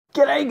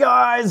G'day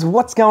guys,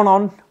 what's going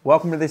on?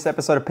 Welcome to this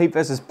episode of Pete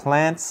vs.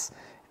 Plants.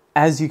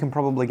 As you can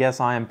probably guess,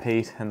 I am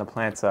Pete and the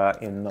plants are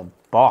in the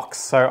box.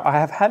 So I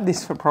have had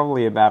this for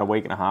probably about a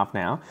week and a half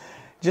now,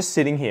 just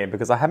sitting here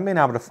because I haven't been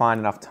able to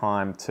find enough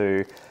time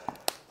to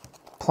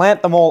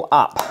plant them all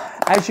up.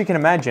 As you can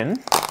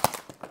imagine,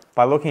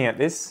 by looking at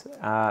this,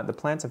 the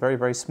plants are very,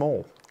 very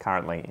small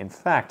currently. In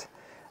fact,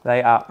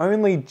 they are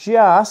only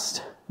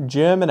just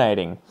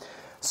germinating.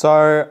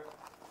 So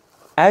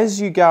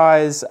as you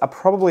guys are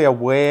probably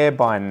aware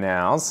by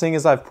now, seeing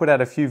as I've put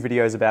out a few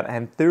videos about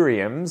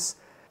Anthuriums,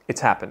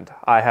 it's happened.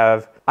 I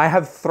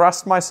have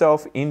thrust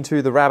myself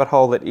into the rabbit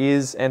hole that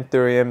is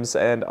Anthuriums,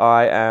 and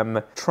I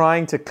am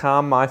trying to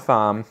calm my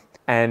farm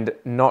and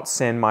not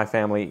send my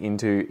family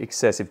into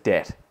excessive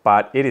debt.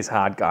 But it is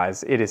hard,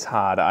 guys. It is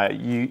hard.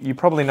 You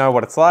probably know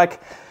what it's like.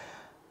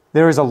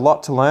 There is a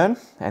lot to learn,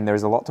 and there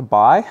is a lot to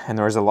buy, and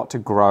there is a lot to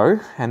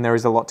grow, and there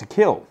is a lot to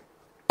kill.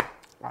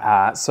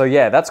 So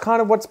yeah, that's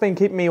kind of what's been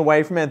keeping me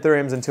away from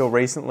Anthuriums until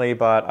recently,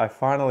 but I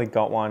finally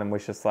got one and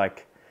was just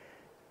like,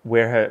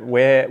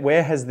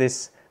 where has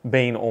this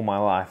been all my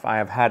life? I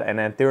have had an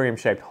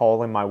Anthurium-shaped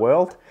hole in my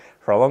world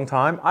for a long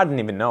time. I didn't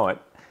even know it.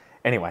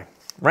 Anyway,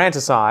 rant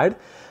aside,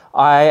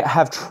 I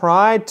have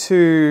tried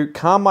to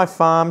calm my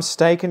farm,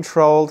 stay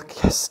controlled,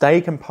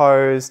 stay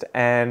composed,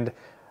 and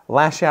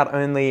lash out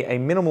only a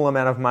minimal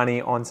amount of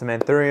money on some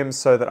Anthuriums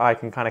so that I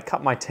can kind of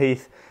cut my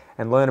teeth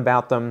and learn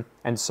about them.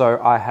 And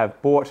so I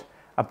have bought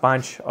a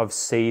bunch of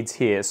seeds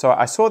here. So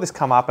I saw this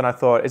come up and I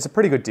thought it's a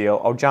pretty good deal.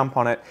 I'll jump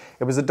on it.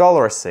 It was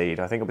 $1 a seed.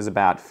 I think it was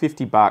about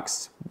 50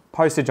 bucks,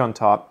 postage on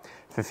top,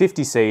 for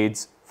 50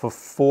 seeds for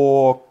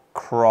 4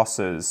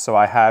 crosses. So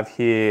I have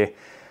here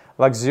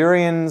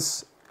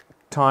luxurians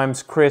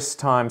times Chris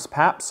times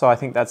Pap. So I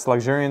think that's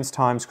luxurians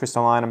times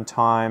crystallinum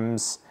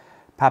times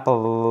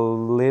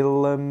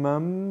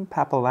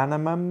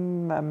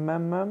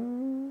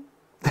papillilaminum.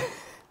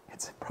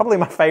 It's probably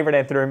my favorite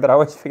Anthurium, but I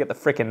always forget the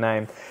frickin'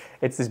 name.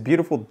 It's this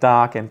beautiful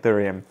dark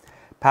Anthurium.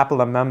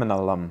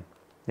 Papillilaminum.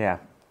 Yeah,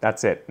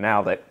 that's it.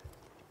 Nailed it.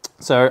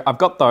 So I've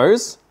got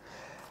those.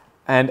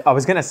 And I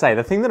was going to say,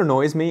 the thing that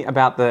annoys me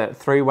about the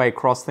three-way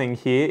cross thing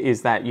here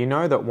is that you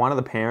know that one of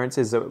the parents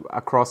is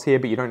a cross here,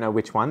 but you don't know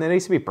which one. There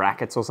needs to be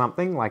brackets or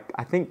something. Like,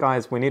 I think,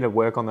 guys, we need to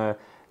work on the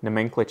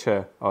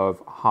nomenclature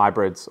of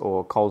hybrids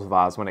or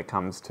cultivars when it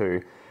comes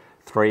to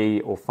 3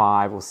 or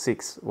 5 or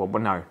 6, well,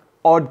 no,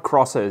 odd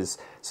crosses.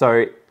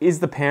 So is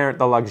the parent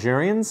the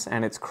luxurians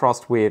and it's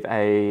crossed with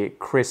a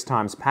Chris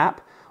times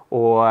Pap,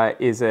 or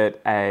is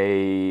it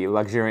a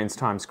luxurians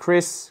times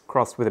Chris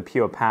crossed with a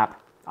pure Pap?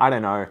 I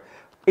don't know.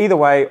 Either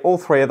way, all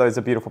 3 of those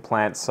are beautiful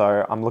plants,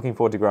 so I'm looking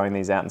forward to growing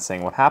these out and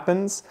seeing what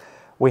happens.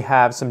 We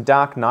have some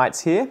dark nights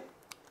here.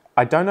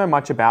 I don't know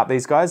much about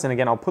these guys, and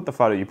again, I'll put the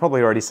photo, you've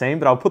probably already seen,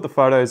 but I'll put the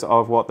photos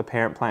of what the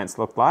parent plants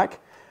look like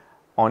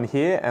on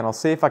here, and I'll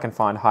see if I can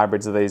find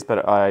hybrids of these,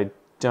 but I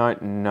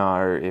don't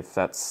know if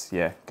that's,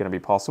 going to be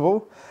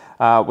possible.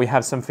 We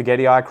have some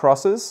forgetii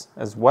crosses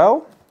as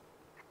well.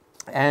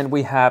 And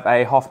we have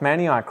a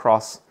hoffmannii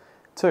cross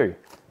too.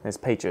 There's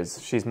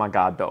Peaches. She's my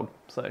guard dog.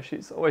 So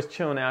she's always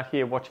chilling out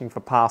here watching for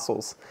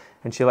parcels.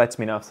 And she lets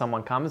me know if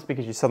someone comes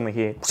because you suddenly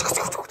hear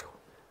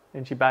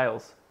and she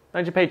bails.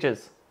 Don't you,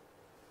 Peaches?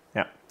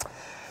 Yeah.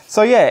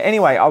 So yeah,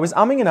 anyway, I was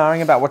umming and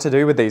ahhing about what to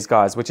do with these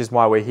guys, which is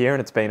why we're here,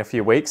 and it's been a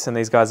few weeks, and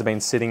these guys have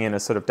been sitting in a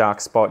sort of dark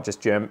spot,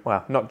 just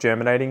well, not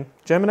germinating.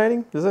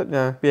 Germinating? Is it?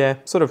 No, yeah,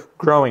 sort of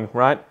growing,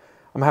 right?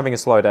 I'm having a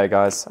slow day,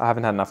 guys. I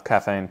haven't had enough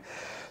caffeine.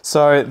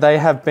 So they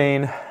have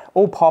been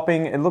all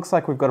popping. It looks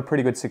like we've got a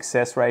pretty good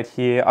success rate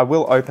here. I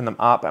will open them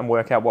up and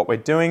work out what we're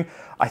doing.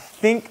 I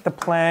think the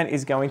plan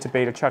is going to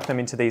be to chuck them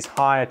into these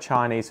higher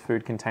Chinese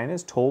food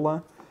containers,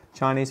 taller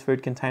Chinese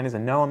food containers.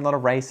 And no, I'm not a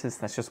racist.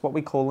 That's just what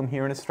we call them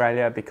here in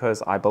Australia,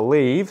 because I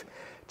believe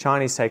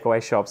Chinese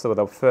takeaway shops were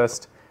the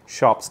first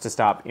shops to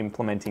start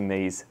implementing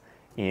these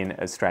in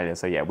Australia.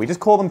 So yeah, we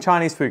just call them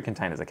Chinese food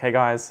containers. Okay,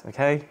 guys?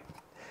 Okay?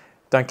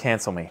 Don't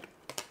cancel me.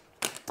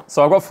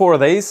 So I've got 4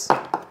 of these,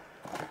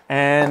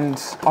 and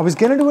I was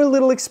going to do a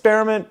little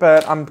experiment,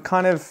 but I'm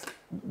kind of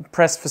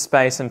pressed for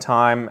space and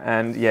time,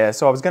 and yeah,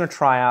 so I was going to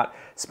try out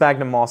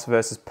sphagnum moss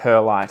versus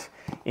perlite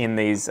in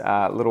these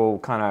little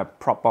kind of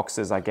prop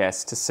boxes, I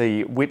guess, to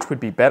see which would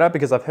be better,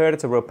 because I've heard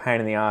it's a real pain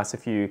in the ass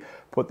if you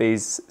put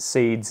these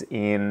seeds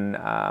in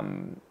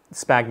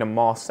sphagnum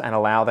moss and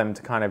allow them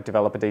to kind of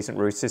develop a decent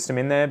root system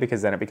in there,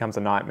 because then it becomes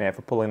a nightmare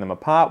for pulling them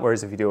apart,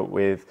 whereas if you do it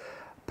with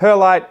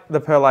perlite,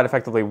 the perlite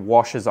effectively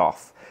washes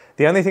off.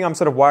 The only thing I'm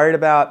sort of worried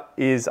about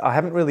is I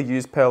haven't really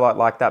used perlite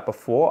like that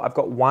before. I've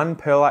got one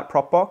perlite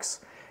prop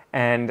box,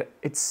 and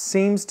it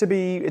seems to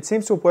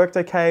have worked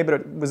okay, but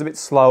it was a bit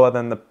slower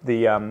than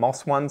the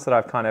moss ones that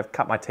I've kind of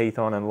cut my teeth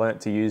on and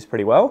learnt to use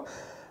pretty well.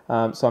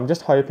 So I'm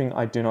just hoping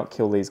I do not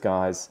kill these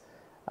guys.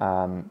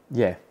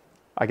 Yeah,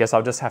 I guess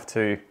I'll just have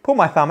to pull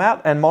my thumb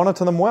out and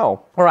monitor them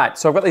well. All right,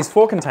 so I've got these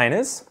 4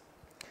 containers.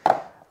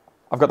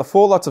 I've got the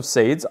 4 lots of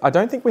seeds. I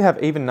don't think we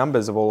have even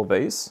numbers of all of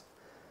these.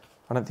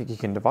 I don't think you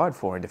can divide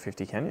 4 into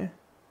 50, can you?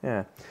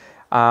 Yeah.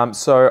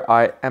 So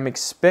I am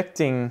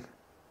expecting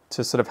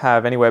to sort of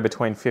have anywhere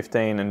between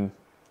 15 and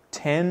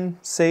 10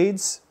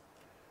 seeds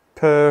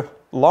per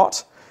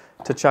lot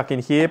to chuck in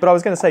here. But I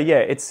was going to say, yeah,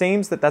 it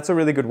seems that that's a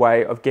really good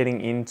way of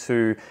getting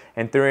into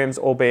Anthuriums,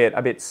 albeit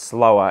a bit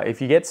slower. If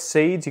you get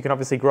seeds, you can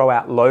obviously grow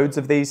out loads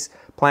of these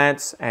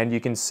plants, and you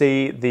can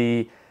see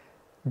the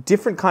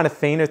different kind of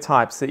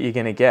phenotypes that you're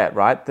going to get,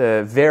 right?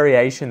 The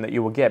variation that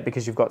you will get,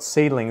 because you've got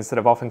seedlings that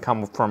have often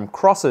come from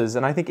crosses.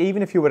 And I think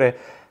even if you were to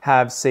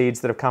have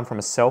seeds that have come from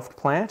a self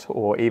plant,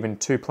 or even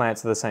two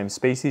plants of the same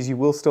species, you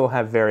will still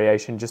have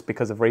variation just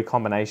because of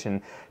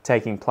recombination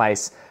taking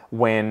place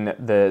when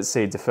the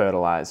seeds are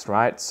fertilized,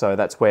 right? So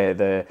that's where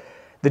the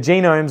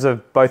genomes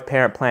of both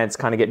parent plants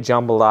kind of get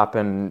jumbled up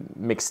and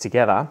mixed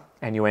together,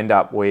 and you end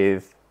up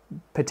with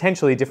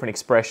potentially different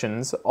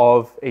expressions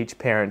of each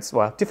parent's,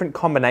 well, different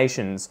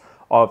combinations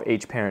of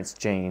each parent's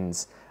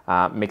genes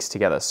mixed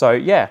together. So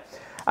yeah,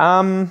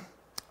 I'll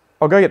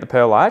go get the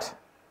perlite.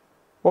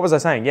 What was I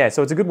saying? Yeah,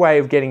 so it's a good way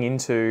of getting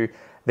into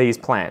these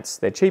plants.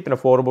 They're cheap and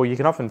affordable. You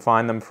can often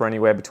find them for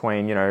anywhere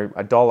between, you know,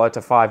 $1 to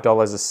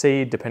 $5 a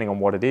seed, depending on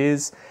what it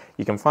is.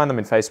 You can find them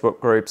in Facebook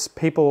groups.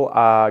 People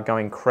are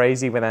going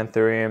crazy with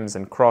Anthuriums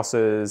and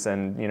crosses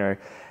and, you know,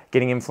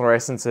 getting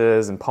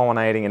inflorescences and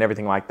pollinating and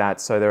everything like that.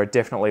 So there are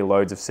definitely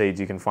loads of seeds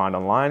you can find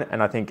online.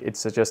 And I think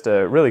it's just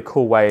a really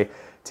cool way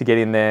to get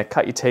in there,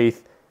 cut your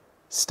teeth,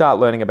 start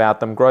learning about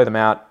them, grow them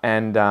out,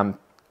 and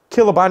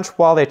kill a bunch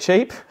while they're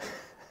cheap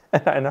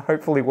and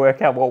hopefully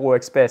work out what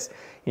works best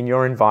in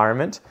your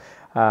environment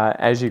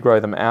as you grow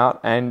them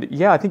out. And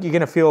yeah, I think you're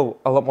gonna feel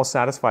a lot more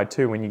satisfied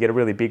too when you get a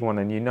really big one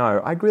and you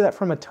know, I grew that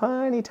from a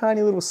tiny,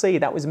 tiny little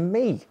seed. That was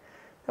me.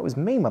 That was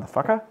me,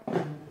 motherfucker.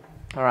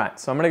 All right,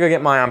 so I'm gonna go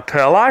get my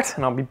perlite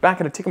and I'll be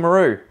back at a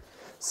tickamaroo.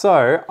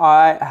 So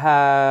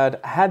I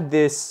had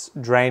this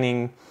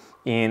draining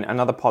in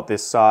another pot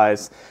this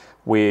size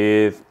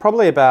with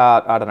probably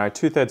about, I don't know,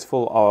 2/3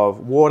 full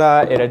of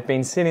water. It had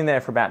been sitting there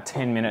for about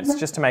 10 minutes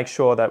just to make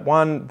sure that,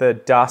 one, the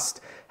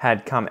dust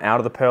had come out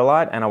of the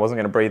perlite and I wasn't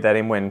gonna breathe that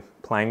in when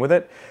playing with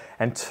it.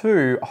 And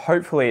two,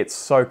 hopefully it's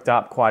soaked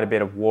up quite a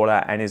bit of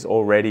water and is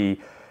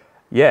already,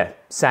 yeah,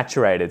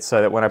 saturated,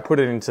 so that when I put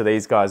it into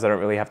these guys, I don't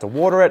really have to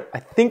water it. I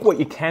think what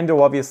you can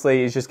do,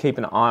 obviously, is just keep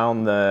an eye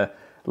on the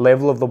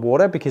level of the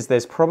water, because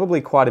there's probably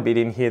quite a bit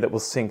in here that will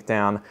sink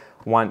down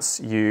once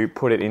you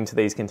put it into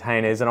these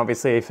containers. And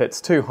obviously, if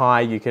it's too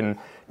high, you can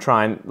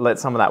try and let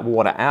some of that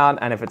water out.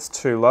 And if it's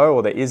too low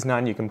or there is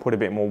none, you can put a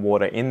bit more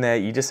water in there.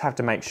 You just have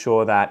to make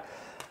sure that,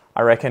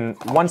 I reckon,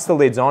 once the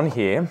lid's on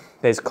here,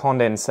 there's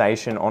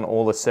condensation on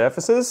all the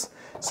surfaces,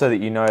 so that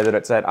you know that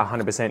it's at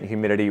 100%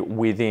 humidity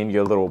within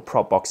your little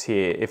prop box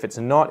here. If it's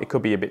not, it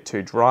could be a bit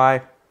too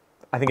dry.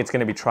 I think it's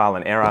gonna be trial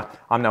and error.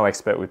 I'm no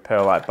expert with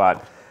perlite,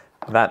 but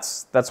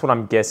that's what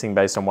I'm guessing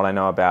based on what I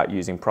know about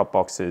using prop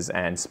boxes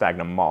and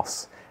sphagnum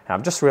moss. And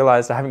I've just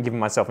realized I haven't given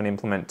myself an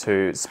implement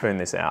to spoon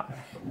this out.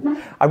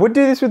 I would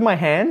do this with my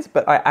hands,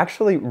 but I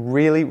actually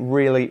really,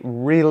 really,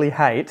 really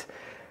hate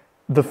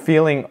the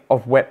feeling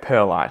of wet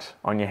perlite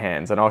on your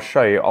hands. And I'll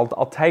show you,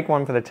 I'll take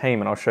one for the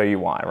team and I'll show you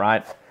why,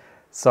 right?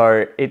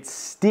 So it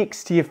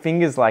sticks to your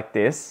fingers like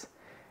this,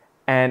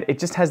 and it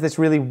just has this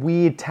really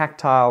weird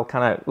tactile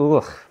kind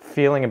of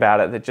feeling about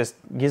it that just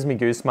gives me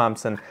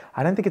goosebumps. And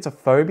I don't think it's a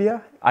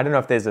phobia. I don't know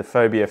if there's a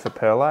phobia for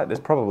perlite. There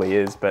probably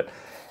is, but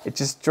it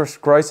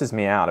just grosses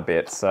me out a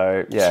bit.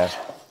 So yeah,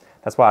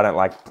 that's why I don't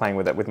like playing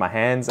with it with my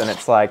hands. And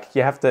it's like,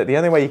 you have to, the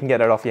only way you can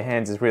get it off your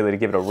hands is really to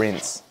give it a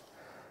rinse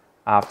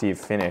after you've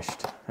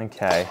finished.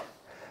 Okay,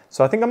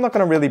 so I think I'm not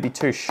going to really be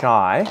too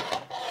shy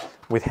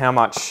with how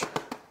much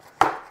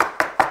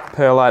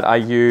perlite I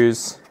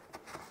use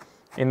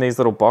in these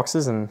little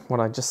boxes and what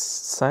I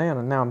just say,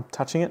 and now I'm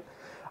touching it.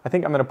 I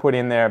think I'm going to put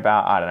in there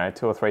about, I don't know,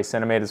 2 or 3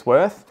 centimeters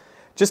worth,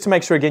 just to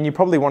make sure. Again, you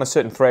probably want a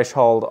certain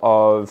threshold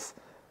of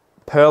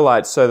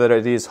perlite so that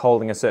it is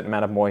holding a certain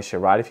amount of moisture,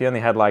 right? If you only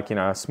had, like, you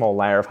know, a small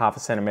layer of 1/2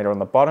 centimeter on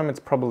the bottom, it's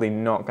probably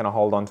not going to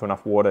hold on to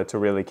enough water to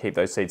really keep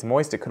those seeds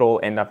moist. It could all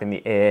end up in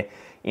the air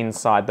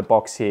inside the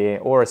box here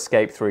or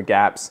escape through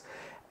gaps,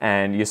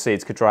 and your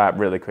seeds could dry up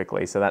really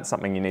quickly. So that's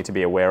something you need to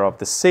be aware of.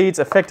 The seeds,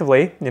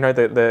 effectively, you know,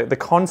 the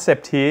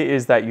concept here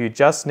is that you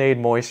just need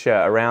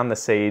moisture around the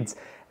seeds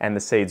and the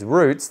seeds'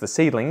 roots, the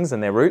seedlings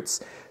and their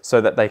roots, so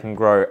that they can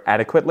grow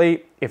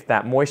adequately. If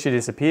that moisture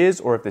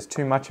disappears or if there's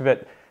too much of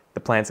it, the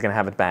plants are gonna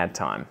have a bad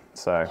time.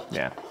 So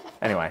yeah,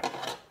 anyway,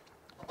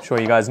 I'm sure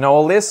you guys know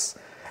all this.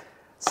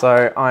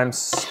 So I'm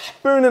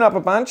spooning up a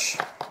bunch.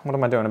 What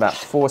am I doing? About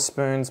 4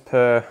 spoons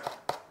per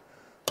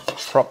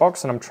prop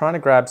box, and I'm trying to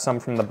grab some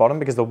from the bottom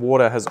because the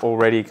water has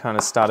already kind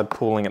of started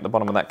pooling at the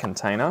bottom of that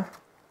container.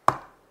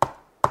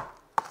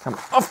 Come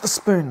off the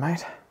spoon,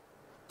 mate.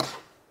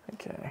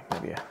 Okay,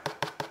 maybe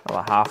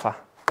another 1/2.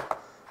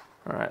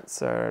 All right,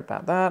 so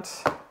about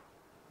that.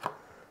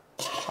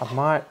 I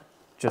might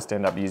just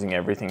end up using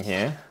everything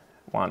here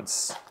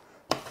once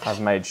I've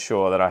made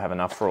sure that I have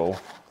enough for all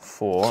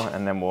 4,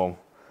 and then we'll,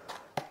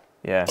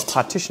 yeah,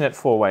 partition it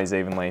 4 ways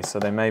evenly, so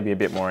there may be a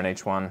bit more in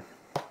each one.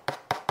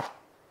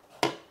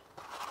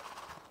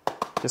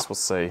 Guess we'll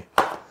see.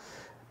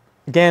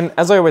 Again,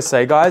 as I always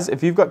say, guys,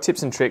 if you've got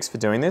tips and tricks for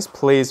doing this,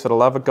 please, for the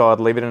love of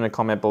God, leave it in a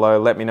comment below.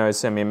 Let me know,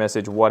 send me a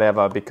message,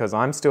 whatever, because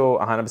I'm still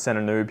 100% a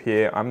noob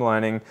here. I'm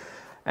learning,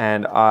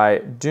 and I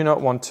do not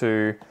want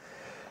to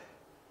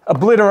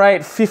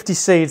obliterate 50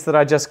 seeds that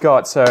I just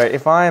got. So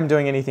if I am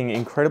doing anything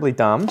incredibly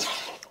dumb,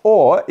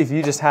 or if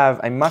you just have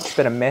a much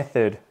better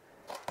method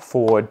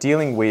for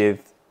dealing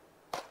with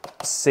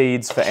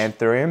seeds for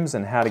anthuriums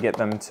and how to get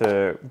them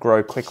to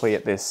grow quickly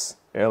at this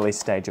early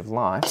stage of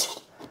life,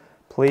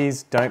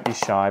 please don't be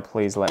shy.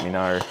 Please let me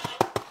know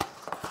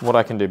what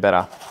I can do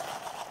better.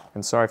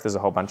 And sorry if there's a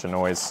whole bunch of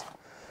noise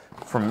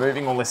from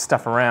moving all this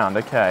stuff around.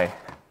 Okay,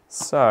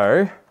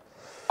 so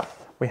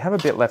we have a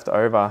bit left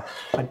over.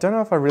 I don't know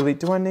if I really,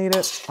 do I need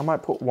it? I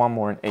might put one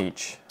more in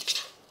each,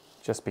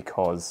 just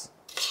because.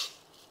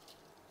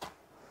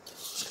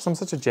 Because I'm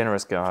such a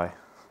generous guy.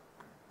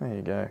 There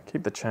you go,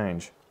 keep the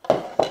change.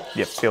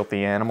 You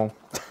filthy animal.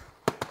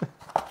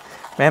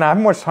 Man, I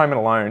haven't watched Home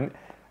Alone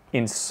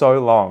in so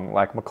long.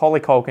 Like, Macaulay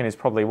Culkin is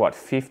probably, what,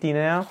 50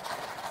 now?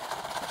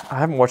 I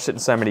haven't watched it in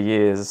so many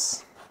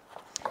years.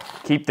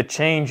 Keep the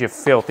change, you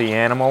filthy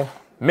animal.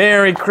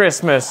 Merry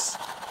Christmas.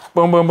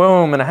 Boom, boom,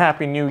 boom, and a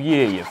Happy New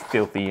Year, you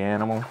filthy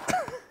animal.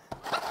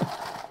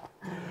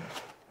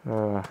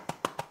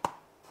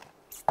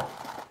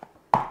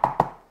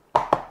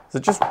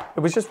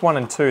 It was just 1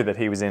 and 2 that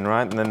he was in,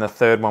 right? And then the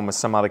third one was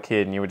some other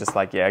kid, and you were just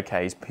like, yeah,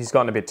 okay, he's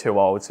gotten a bit too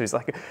old. So he's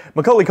like,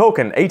 Macaulay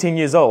Culkin, 18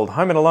 years old,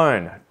 home and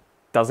alone,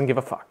 doesn't give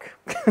a fuck.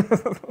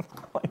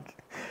 Like,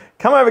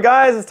 come over,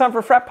 guys, it's time for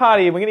a frat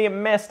party. We're gonna get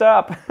messed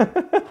up.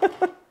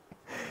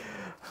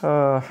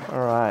 All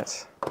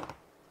right,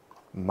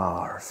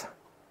 Marv.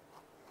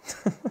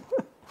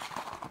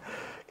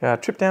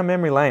 Trip down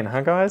memory lane, huh,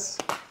 guys?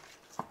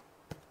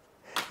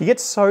 You get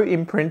so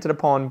imprinted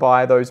upon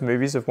by those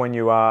movies of when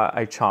you are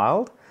a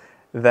child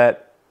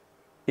that,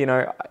 you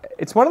know,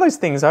 it's one of those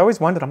things I always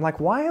wondered. I'm like,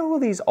 why are all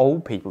these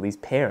old people, these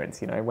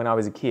parents, you know, when I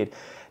was a kid,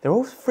 they're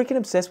all freaking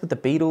obsessed with the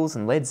Beatles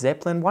and Led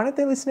Zeppelin. Why don't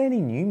they listen to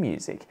any new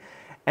music?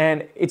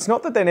 And it's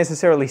not that they're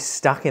necessarily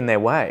stuck in their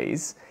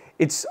ways.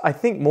 It's, I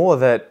think, more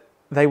that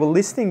they were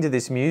listening to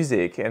this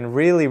music and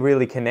really,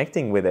 really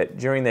connecting with it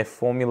during their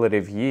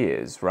formative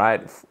years,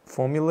 right?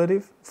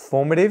 Formative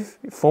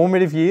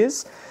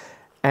years.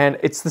 And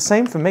it's the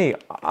same for me.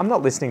 I'm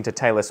not listening to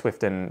Taylor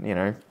Swift and, you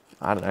know,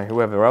 I don't know,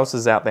 whoever else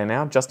is out there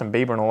now, Justin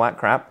Bieber and all that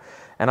crap.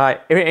 And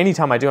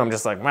anytime I do, I'm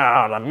just like,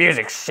 wow, the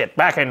music shit.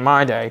 Back in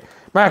my day,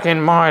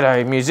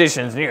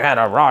 musicians knew how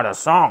to write a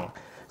song.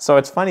 So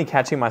it's funny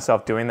catching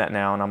myself doing that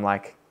now, and I'm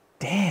like,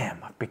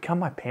 damn, I've become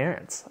my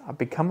parents.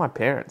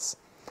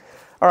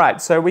 All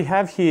right, so we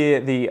have here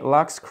the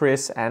Lux,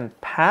 Chris, and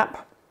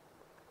Pap.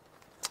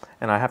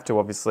 And I have to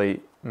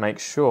obviously make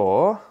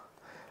sure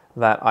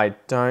that I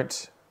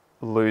don't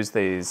lose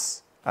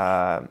these.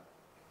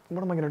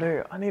 What am I gonna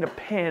do? I need a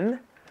pen.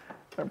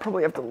 I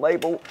probably have to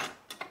label.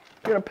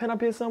 You got a pen up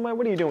here somewhere?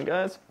 What are you doing,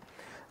 guys?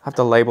 I have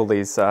to label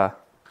these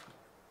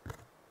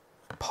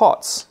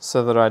pots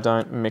so that I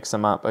don't mix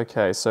them up.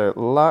 Okay, so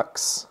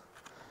Lux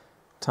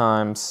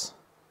times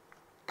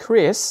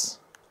Chris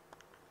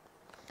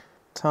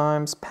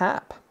times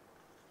Pap.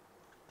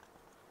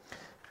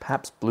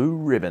 Pap's Blue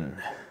Ribbon.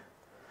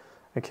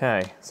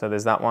 Okay, so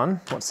there's that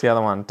one. What's the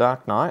other one?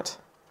 Dark Knight.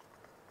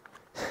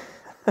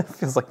 It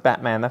feels like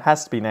Batman. That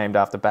has to be named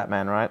after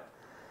Batman, right?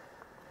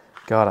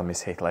 God, I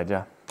miss Heath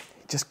Ledger.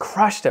 He just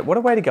crushed it. What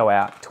a way to go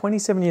out.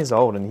 27 years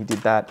old and he did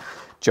that.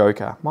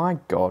 Joker. My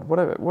God, what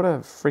a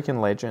freaking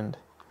legend.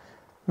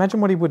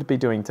 Imagine what he would be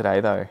doing today,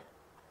 though,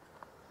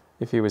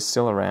 if he was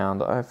still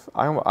around. I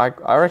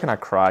reckon I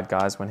cried,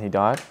 guys, when he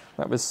died.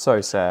 That was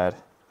so sad.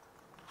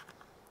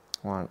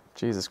 Well,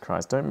 Jesus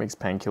Christ, don't mix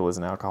painkillers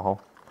and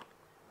alcohol.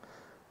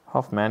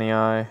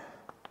 Hoffmannii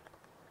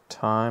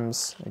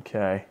times,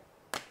 okay.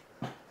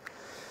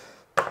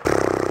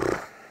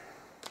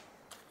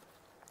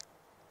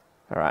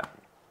 All right.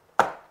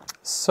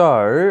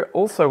 So,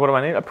 also, what do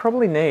I need? I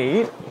probably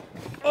need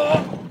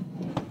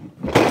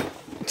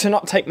to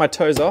not take my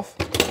toes off.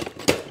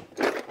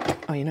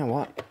 Oh, you know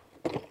what?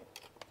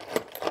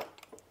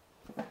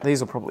 These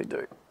will probably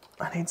do.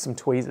 I need some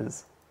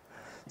tweezers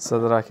so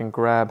that I can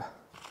grab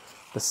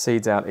the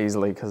seeds out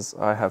easily because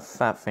I have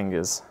fat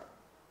fingers.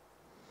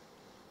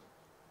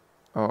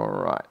 All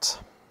right.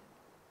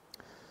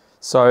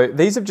 So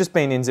these have just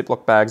been in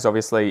Ziploc bags,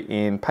 obviously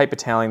in paper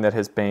toweling that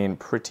has been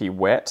pretty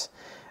wet.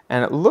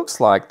 And it looks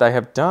like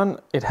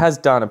it has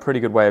done a pretty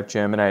good way of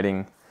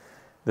germinating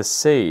the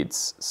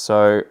seeds.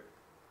 So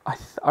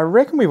I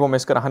reckon we've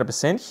almost got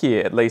 100%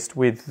 here, at least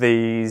with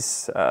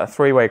these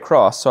three-way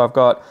cross. So I've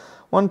got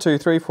 1, 2,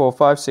 3, 4,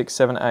 5, 6,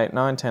 7, 8,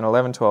 9, 10,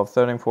 11, 12,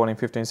 13, 14,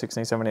 15,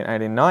 16, 17,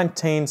 18,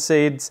 19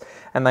 seeds.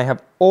 And they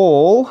have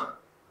all,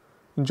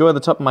 enjoy the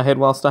top of my head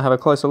whilst I have a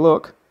closer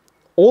look,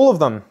 all of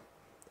them,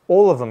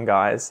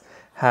 guys,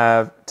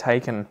 have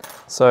taken.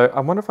 So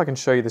I wonder if I can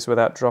show you this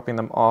without dropping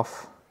them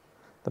off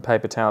the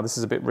paper towel. This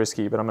is a bit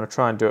risky, but I'm going to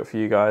try and do it for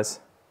you guys.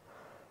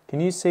 Can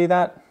you see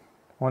that? I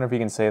wonder if you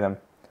can see them.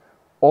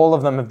 All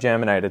of them have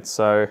germinated,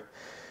 so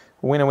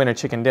winner, winner,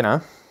 chicken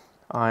dinner.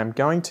 I'm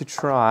going to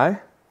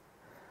try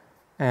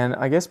and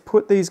I guess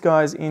put these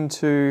guys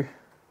into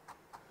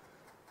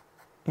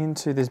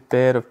this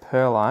bed of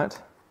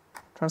perlite.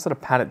 Trying to sort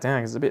of pat it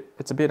down because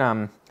it's a bit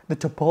the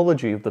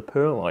topology of the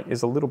perlite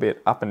is a little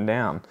bit up and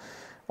down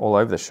all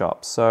over the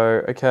shop.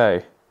 So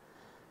okay.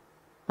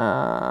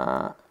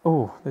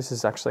 Oh, this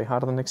is actually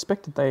harder than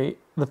expected. The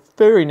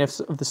furriness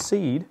of the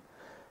seed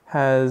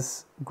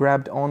has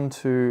grabbed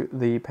onto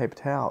the paper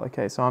towel.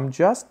 Okay, so I'm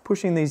just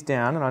pushing these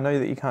down, and I know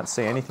that you can't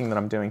see anything that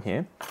I'm doing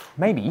here.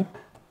 Maybe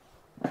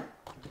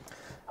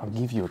I'll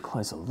give you a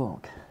closer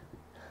look.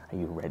 Are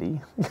you ready?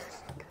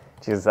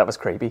 Jesus, that was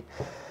creepy.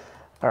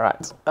 All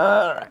right.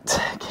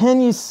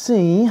 Can you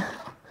see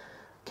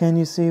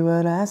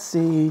what I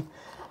see?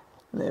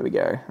 There we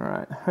go. All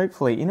right.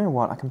 Hopefully, you know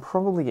what? I can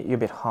probably get you a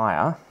bit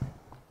higher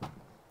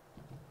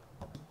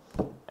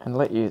and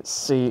let you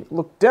see,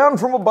 look down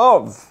from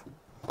above.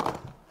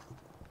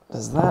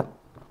 Does that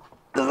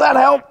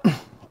help?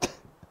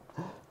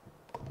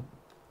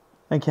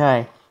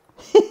 Okay.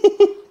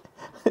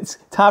 It's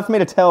hard for me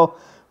to tell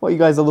what you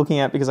guys are looking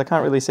at because I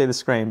can't really see the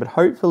screen, but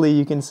hopefully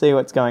you can see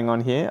what's going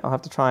on here. I'll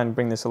have to try and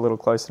bring this a little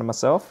closer to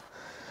myself.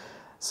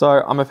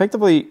 So I'm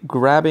effectively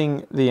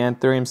grabbing the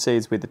Anthurium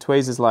seeds with the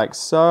tweezers like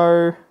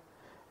so,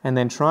 and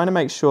then trying to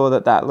make sure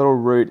that that little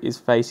root is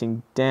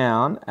facing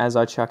down as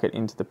I chuck it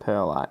into the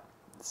perlite.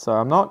 So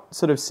I'm not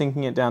sort of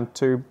sinking it down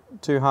too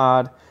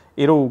hard.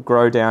 It'll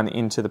grow down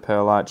into the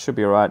perlite, should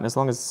be all right. And as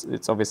long as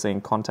it's obviously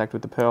in contact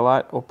with the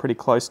perlite or pretty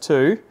close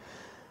to,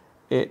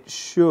 it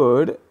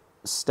should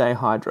stay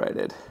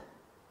hydrated.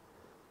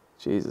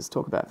 Jesus,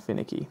 talk about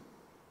finicky.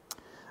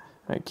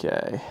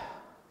 Okay.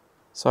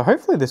 So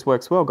hopefully this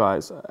works well,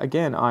 guys.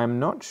 Again, I'm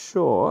not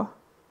sure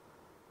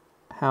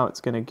how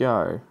it's going to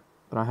go,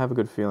 but I have a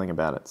good feeling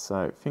about it.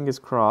 So fingers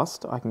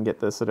crossed I can get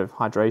the sort of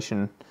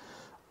hydration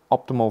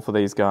optimal for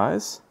these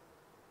guys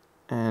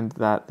and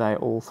that they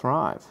all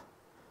thrive.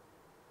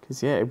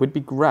 Because yeah, it would be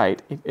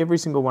great if every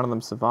single one of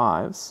them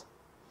survives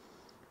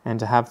and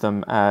to have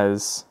them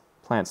as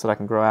plants that I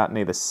can grow out and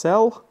either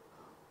sell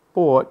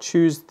or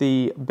choose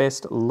the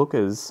best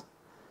lookers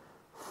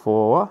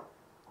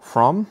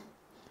from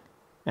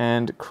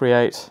and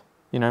create,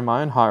 you know,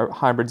 my own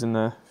hybrids in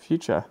the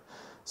future.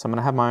 So I'm going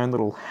to have my own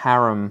little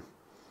harem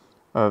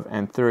of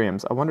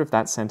Anthuriums. I wonder if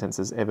that sentence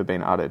has ever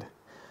been uttered.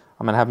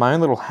 I'm going to have my own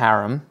little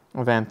harem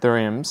of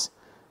Anthuriums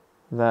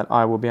that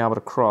I will be able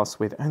to cross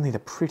with only the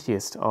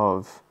prettiest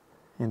of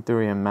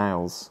Anthurium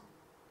males.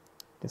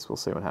 Guess we'll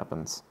see what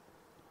happens.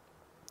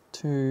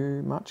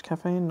 Too much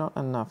caffeine? Not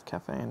enough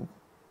caffeine.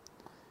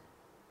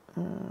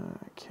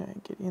 Okay,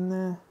 get in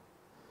there.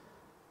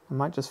 I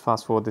might just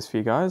fast forward this for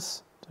you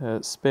guys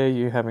to spare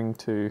you having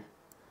to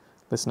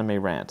listen to me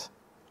rant.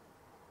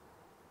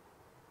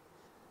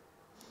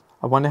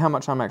 I wonder how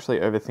much I'm actually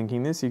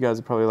overthinking this. You guys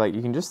are probably like,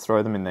 you can just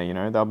throw them in there, you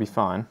know, they'll be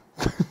fine.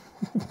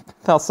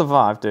 They'll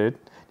survive, dude.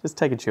 Just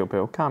take a chill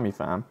pill, calm your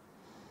farm.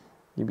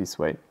 You'll be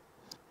sweet.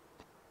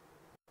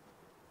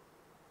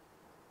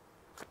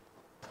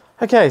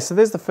 Okay, so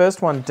there's the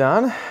first one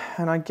done,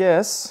 and I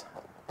guess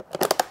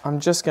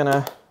I'm just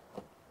gonna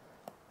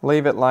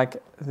leave it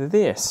like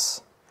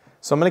this.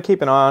 So I'm going to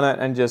keep an eye on it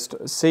and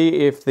just see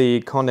if the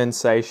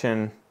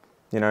condensation,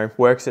 you know,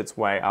 works its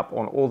way up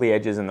on all the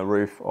edges and the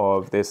roof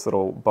of this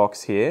little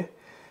box here.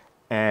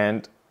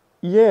 And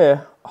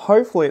yeah,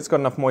 hopefully it's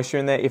got enough moisture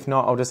in there. If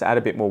not, I'll just add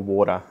a bit more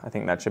water. I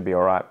think that should be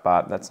all right,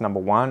 but that's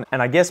number one.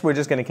 And I guess we're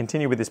just going to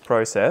continue with this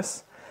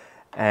process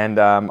and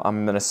I'm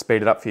going to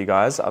speed it up for you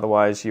guys.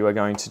 Otherwise you are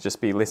going to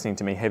just be listening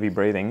to me heavy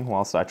breathing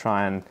whilst I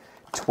try and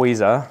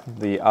tweezer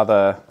the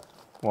other,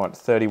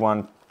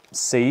 31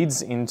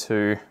 seeds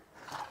into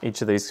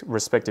each of these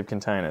respective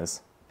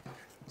containers.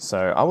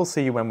 So I will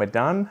see you when we're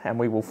done and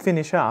we will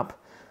finish up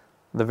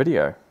the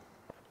video.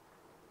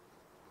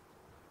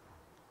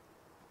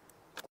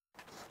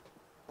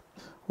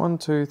 One,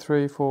 2,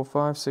 3, 4,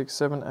 5, 6,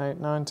 7, 8,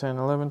 9, 10,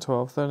 11,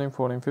 12, 13,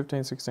 14,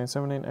 15, 16,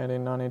 17,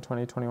 18, 19,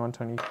 20, 21,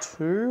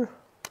 22.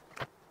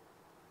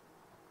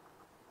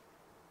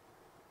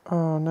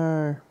 Oh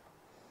no.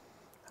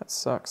 That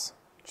sucks.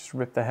 Just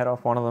ripped the head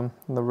off one of them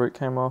and the root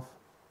came off.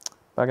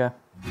 Bugger.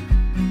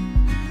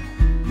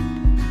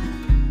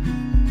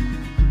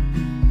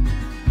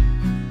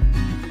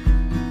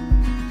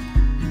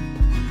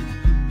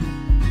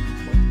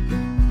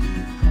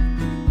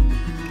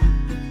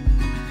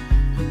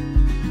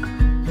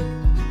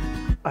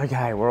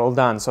 Okay, we're all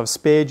done. So I've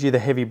spared you the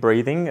heavy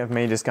breathing of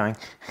me just going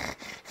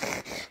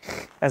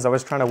as I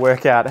was trying to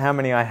work out how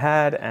many I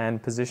had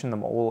and position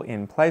them all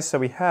in place. So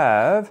we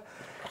have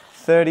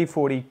 30,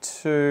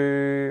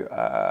 42,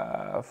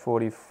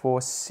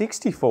 44,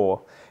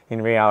 64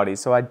 in reality.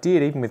 So I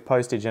did, even with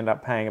postage, end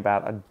up paying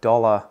about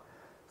 $1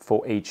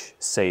 for each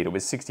seed. It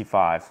was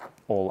 65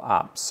 all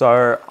up.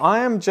 So I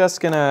am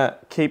just gonna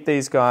keep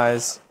these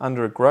guys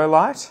under a grow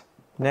light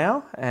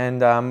now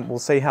and we'll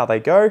see how they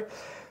go.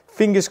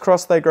 Fingers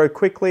crossed they grow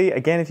quickly.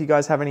 Again, if you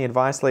guys have any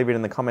advice, leave it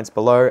in the comments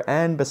below.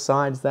 And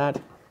besides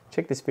that,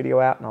 check this video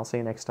out and I'll see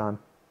you next time.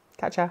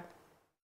 Catch ya.